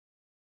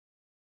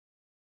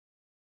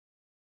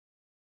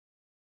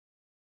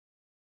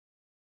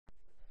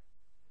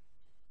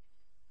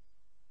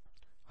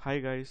Hi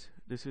guys,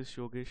 this is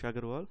Yogesh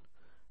Agarwal.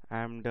 I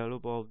am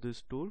developer of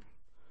this tool.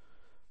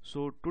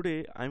 So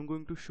today I'm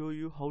going to show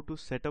you how to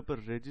set up a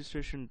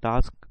registration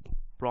task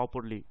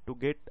properly to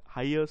get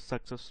higher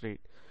success rate.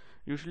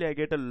 Usually I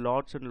get a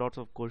lots and lots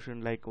of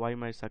questions like why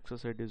my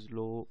success rate is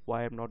low,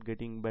 why I'm not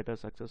getting better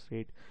success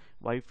rate,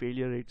 why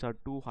failure rates are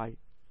too high.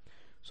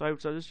 So I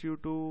would suggest you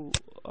to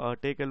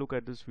take a look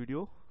at this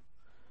video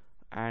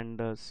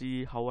and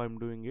see how I'm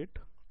doing it.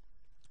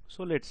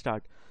 So let's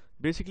start.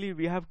 Basically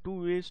we have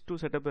two ways to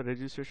set up a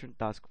registration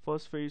task.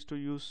 First way is to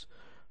use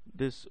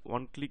this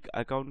one click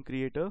account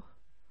creator.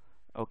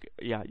 Okay,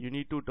 yeah, you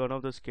need to turn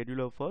off the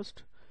scheduler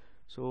first.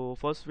 So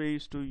first way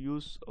is to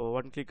use a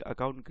one click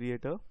account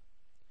creator.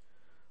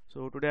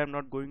 So today I'm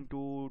not going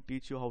to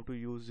teach you how to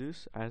use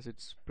this as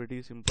it's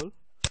pretty simple.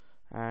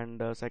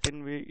 And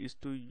second way is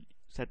to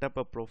set up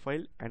a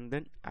profile and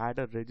then add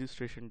a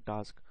registration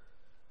task.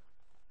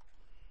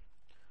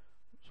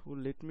 So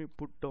let me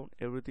put down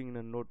everything in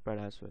a notepad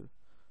as well.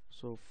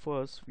 So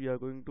first we are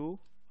going to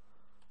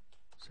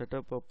set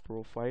up a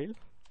profile,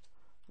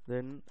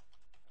 then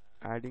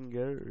adding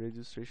a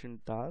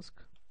registration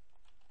task,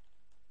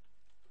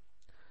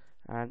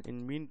 and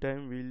in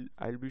meantime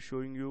I'll be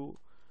showing you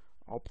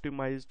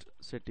optimized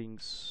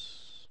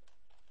settings.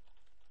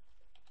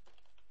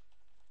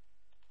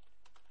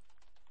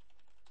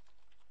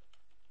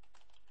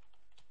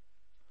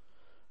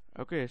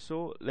 Okay,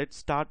 so let's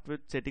start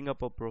with setting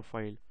up a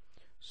profile.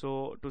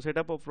 So to set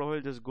up a profile,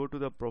 just go to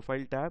the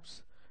profile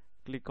tabs,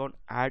 click on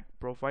add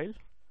profile,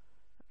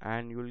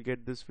 and you will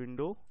get this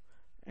window.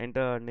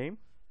 Enter a name,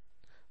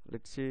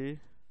 let's say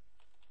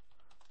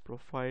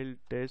profile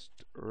test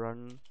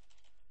run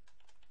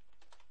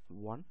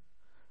 1,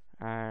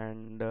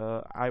 and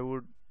I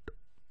would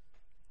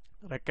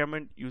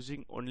recommend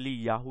using only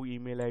Yahoo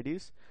email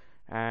IDs,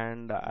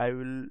 and I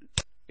will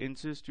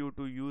insist you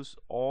to use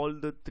all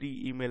the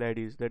three email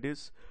IDs, that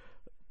is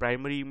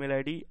primary email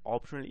ID,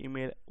 optional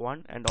email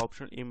 1 and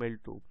optional email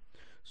 2.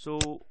 So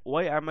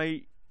why am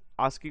I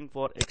asking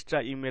for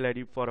extra email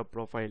ID for a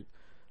profile?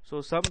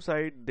 So some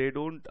site they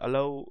don't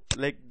allow,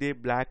 like they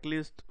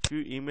blacklist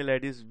few email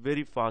IDs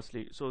very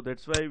fastly, so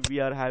that's why we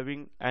are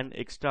having an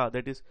extra,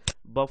 that is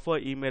buffer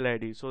email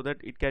ID, so that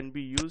it can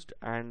be used,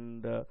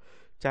 and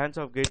chance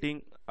of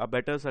getting a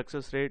better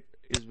success rate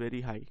is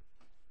very high.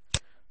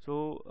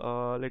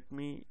 So let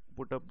me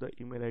put up the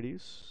email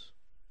IDs.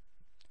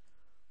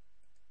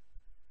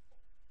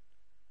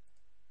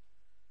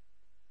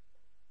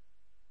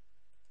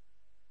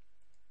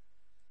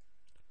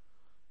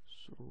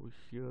 So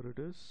here it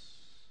is.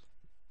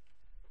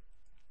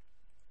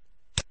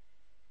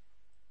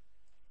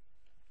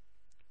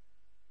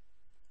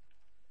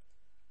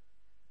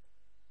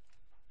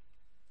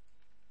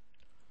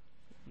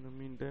 In the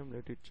meantime,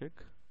 let it check.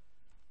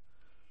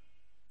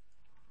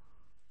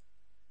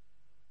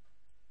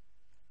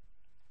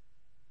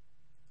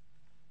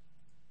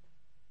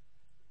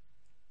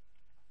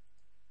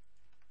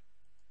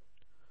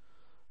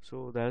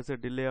 So there's a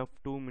delay of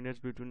 2 minutes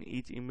between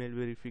each email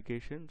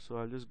verification, so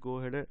I'll just go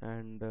ahead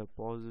and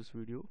pause this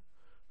video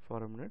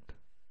for a minute.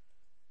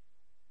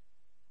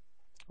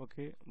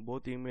 Okay,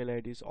 both email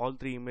IDs, all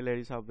three email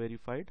IDs are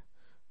verified.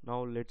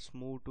 Now let's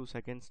move to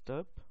second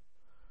step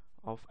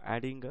of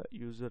adding a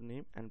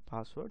username and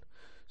password.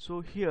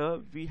 So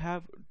here we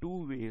have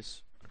two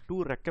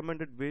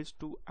recommended ways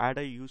to add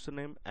a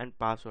username and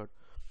password.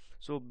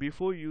 So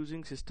before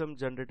using system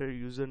generated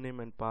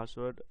username and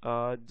password,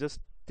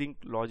 just think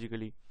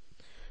logically.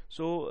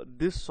 So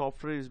this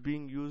software is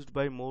being used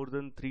by more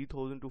than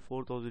 3000 to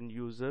 4000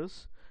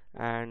 users,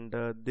 and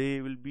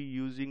they'll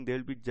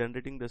be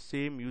generating the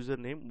same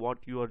username what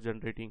you are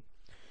generating.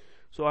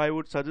 So I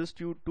would suggest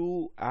you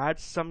to add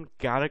some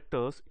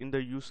characters in the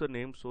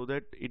username so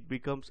that it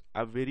becomes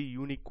a very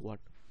unique one.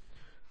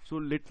 So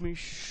let me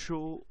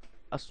show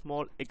a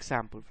small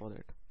example for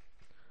that.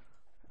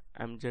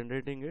 I'm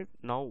generating it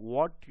now.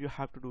 What you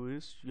have to do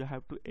is you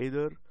have to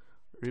either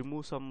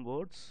remove some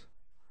words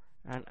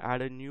and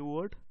add a new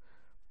word,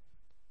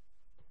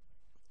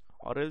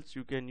 or else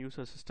you can use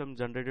a system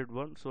generated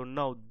one. So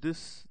now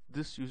this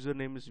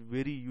username is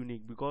very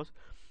unique because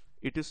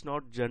it is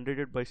not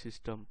generated by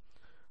system.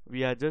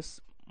 We are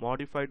just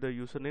modified the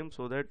username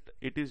so that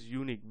it is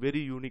unique, very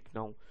unique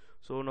now.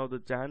 So now the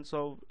chance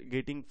of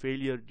getting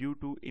failure due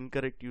to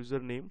incorrect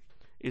username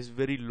is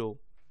very low.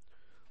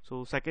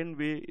 So second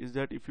way is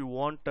that if you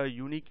want a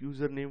unique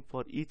username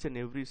for each and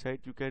every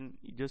site, you can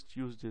just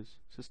use this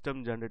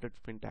system generated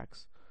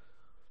syntax.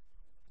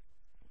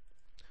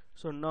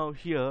 So now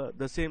here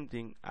the same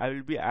thing, I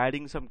will be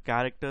adding some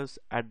characters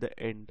at the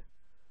end.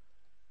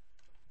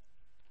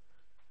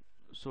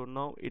 So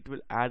now it will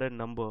add a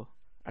number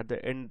at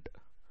the end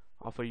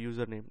of a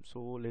username.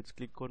 So let's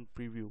click on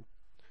preview.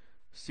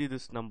 See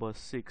this number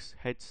 6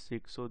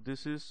 H6. So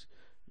this is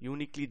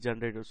uniquely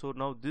generated. So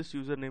now this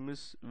username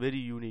is very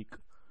unique.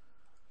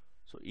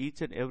 So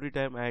each and every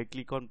time I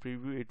click on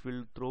preview, it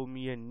will throw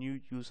me a new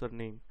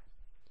username.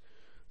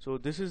 So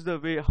this is the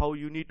way how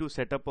you need to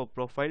set up a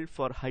profile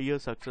for higher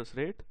success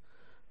rate.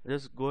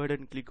 Just go ahead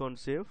and click on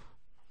save.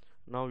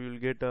 Now you'll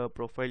get a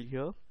profile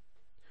here.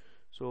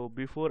 So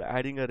before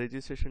adding a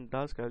registration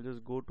task, I'll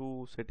just go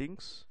to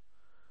settings.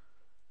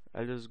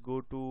 I'll just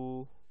go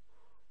to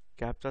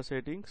captcha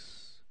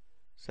settings,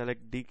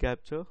 select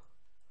deCAPTCHA,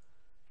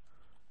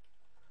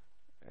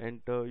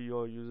 enter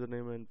your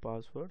username and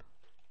password.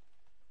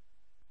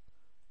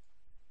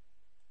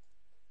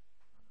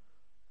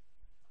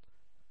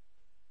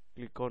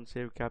 Click on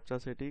save captcha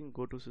setting,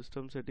 go to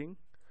system setting,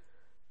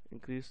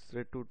 increase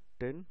thread to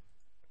 10,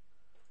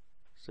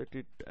 set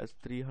it as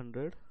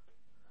 300,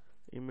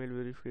 email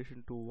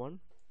verification to 1.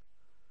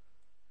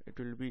 It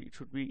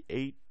should be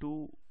 8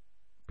 to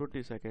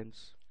 20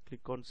 seconds.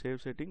 Click on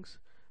save settings.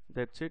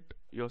 That's it,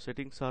 your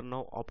settings are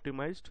now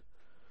optimized.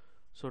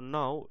 So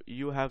now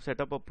you have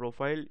set up a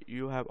profile,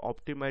 you have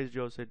optimized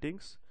your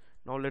settings.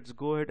 Now let's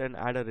go ahead and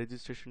add a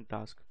registration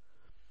task.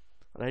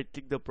 Right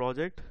click the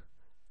project,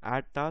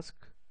 add task,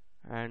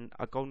 and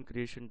account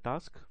creation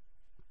task.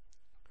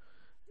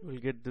 You will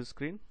get this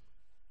screen.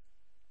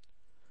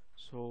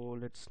 So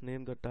let's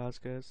name the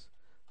task as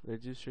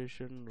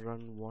registration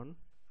run 1.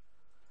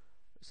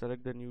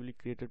 Select the newly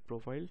created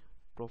profile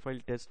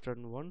test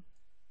run 1,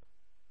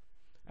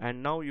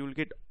 and now you will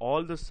get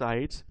all the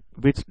sites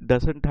which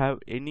doesn't have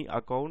any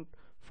account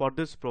for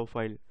this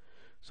profile.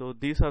 So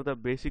these are the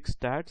basic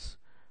stats,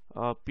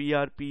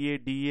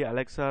 PRPA, DA,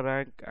 Alexa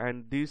rank,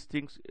 and these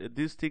things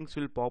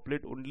will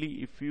populate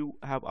only if you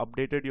have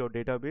updated your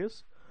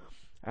database.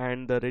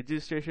 And the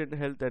registration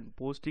health and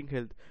posting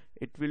health,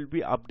 it will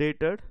be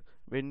updated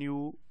when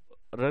you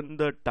run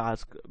the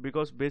task,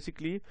 because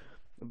basically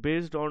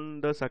based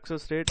on the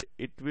success rate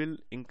it will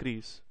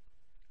increase.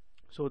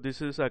 So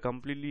this is a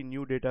completely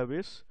new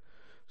database,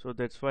 so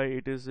that's why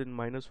it is in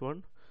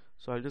 -1.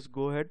 So I'll just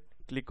go ahead,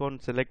 click on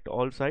select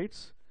all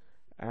sites,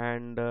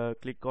 and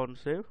click on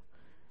save.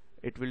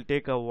 It will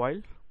take a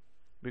while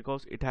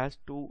because it has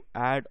to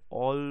add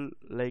all,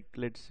 like,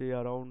 let's say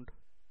around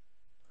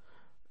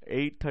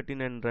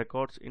 839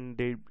 records in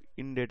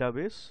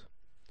database.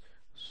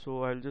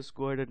 So I'll just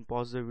go ahead and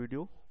pause the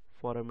video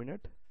for a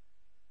minute.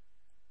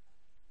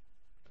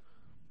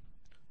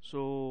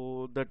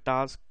 So the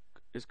task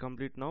is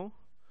complete now,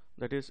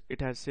 that is,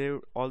 it has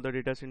saved all the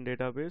data in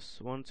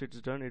database. Once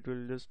it's done, it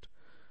will just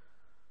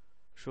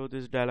show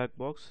this dialog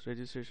box,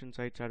 registration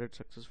sites added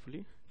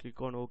successfully.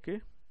 Click on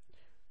OK.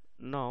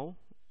 Now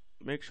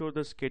make sure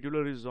the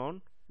scheduler is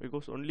on,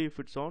 because only if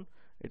it's on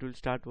it will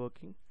start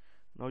working.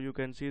 Now you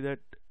can see that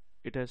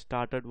it has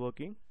started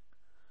working.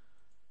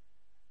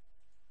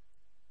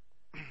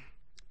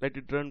 Let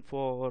it run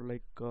for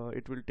like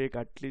it will take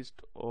at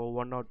least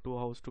 1 or 2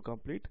 hours to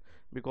complete,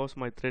 because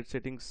my thread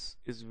settings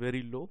is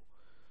very low.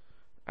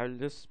 I'll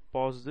just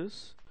pause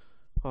this.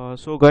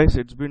 So guys,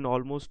 it's been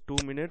almost 2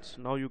 minutes.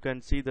 Now you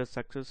can see the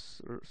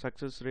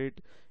success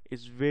rate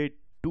is way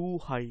too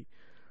high.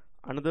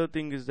 Another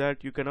thing is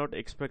that you cannot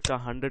expect a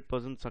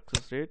 100%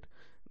 success rate.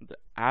 The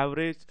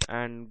average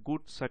and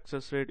good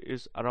success rate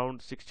is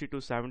around 60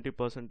 to 70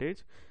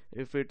 percentage.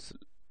 If it's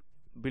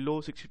below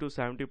 60 to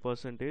 70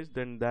 percentage,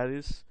 then there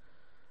is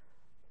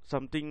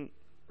something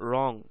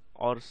wrong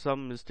or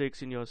some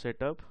mistakes in your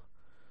setup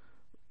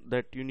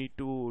that you need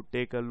to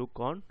take a look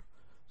on.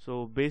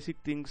 So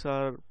basic things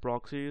are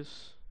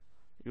proxies,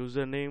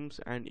 usernames,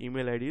 and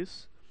email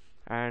IDs.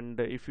 And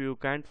if you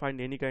can't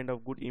find any kind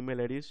of good email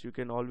IDs, you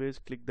can always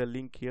click the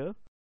link here.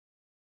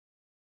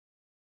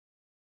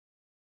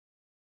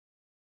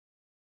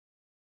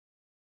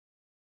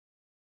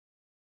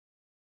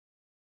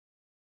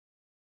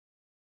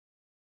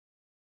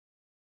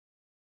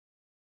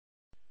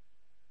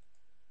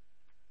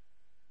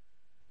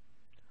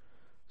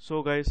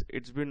 So guys,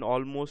 it's been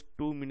almost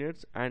 2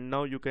 minutes, and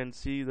now you can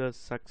see the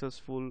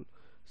success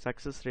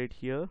rate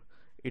here.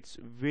 It's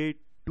way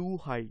too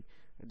high,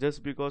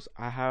 just because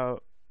I have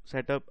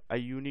set up a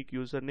unique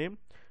username.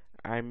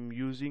 I'm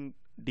using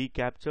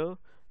deCAPTCHA,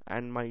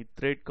 and my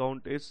thread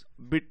count is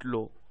bit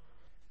low,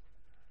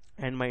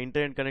 and my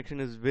internet connection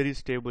is very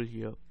stable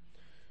here.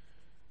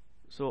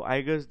 So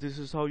I guess this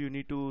is how you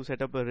need to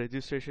set up a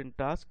registration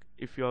task.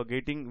 If you are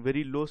getting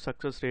very low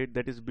success rate,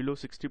 that is below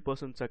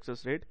 60%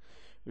 success rate,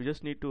 you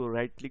just need to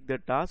right click the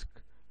task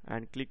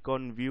and click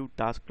on view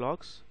task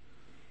logs.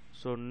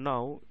 So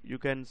now you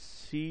can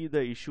see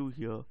the issue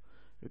here.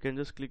 You can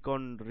just click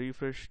on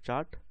refresh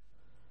chart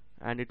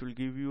and it will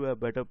give you a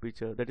better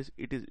picture. That is,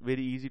 it is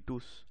very easy to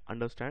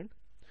understand.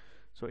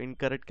 So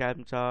incorrect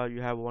captcha,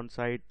 you have one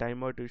side,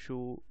 timeout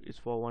issue is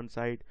for one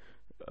side,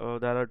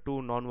 there are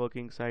two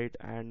non-working site,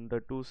 and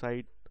the two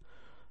site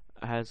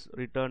has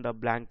returned a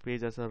blank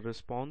page as a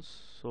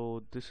response.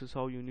 So this is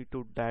how you need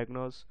to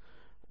diagnose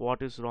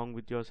what is wrong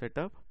with your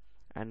setup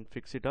and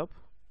fix it up.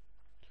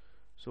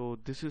 So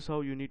this is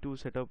how you need to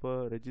set up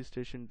a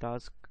registration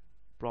task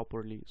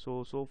properly.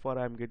 So far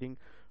I'm getting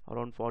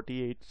around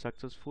 48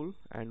 successful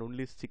and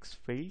only 6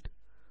 failed.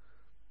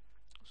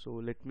 So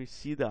let me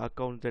see the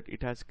account that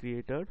it has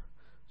created.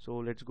 So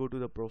let's go to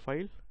the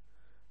profile,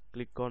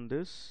 click on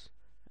this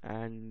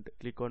and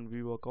click on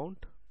view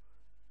account.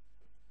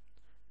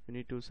 You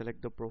need to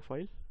select the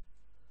profile.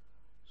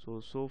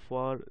 So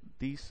far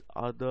these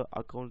are the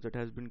accounts that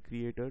has been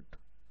created.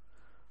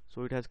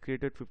 So it has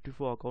created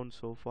 54 accounts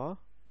so far.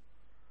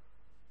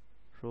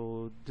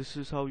 So this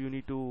is how you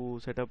need to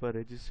set up a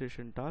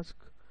registration task.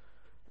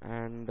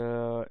 And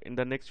in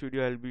the next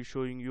video I'll be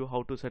showing you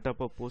how to set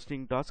up a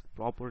posting task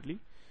properly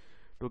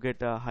to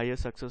get a higher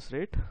success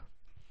rate.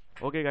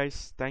 Okay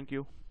guys, thank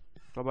you.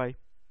 Bye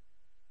bye.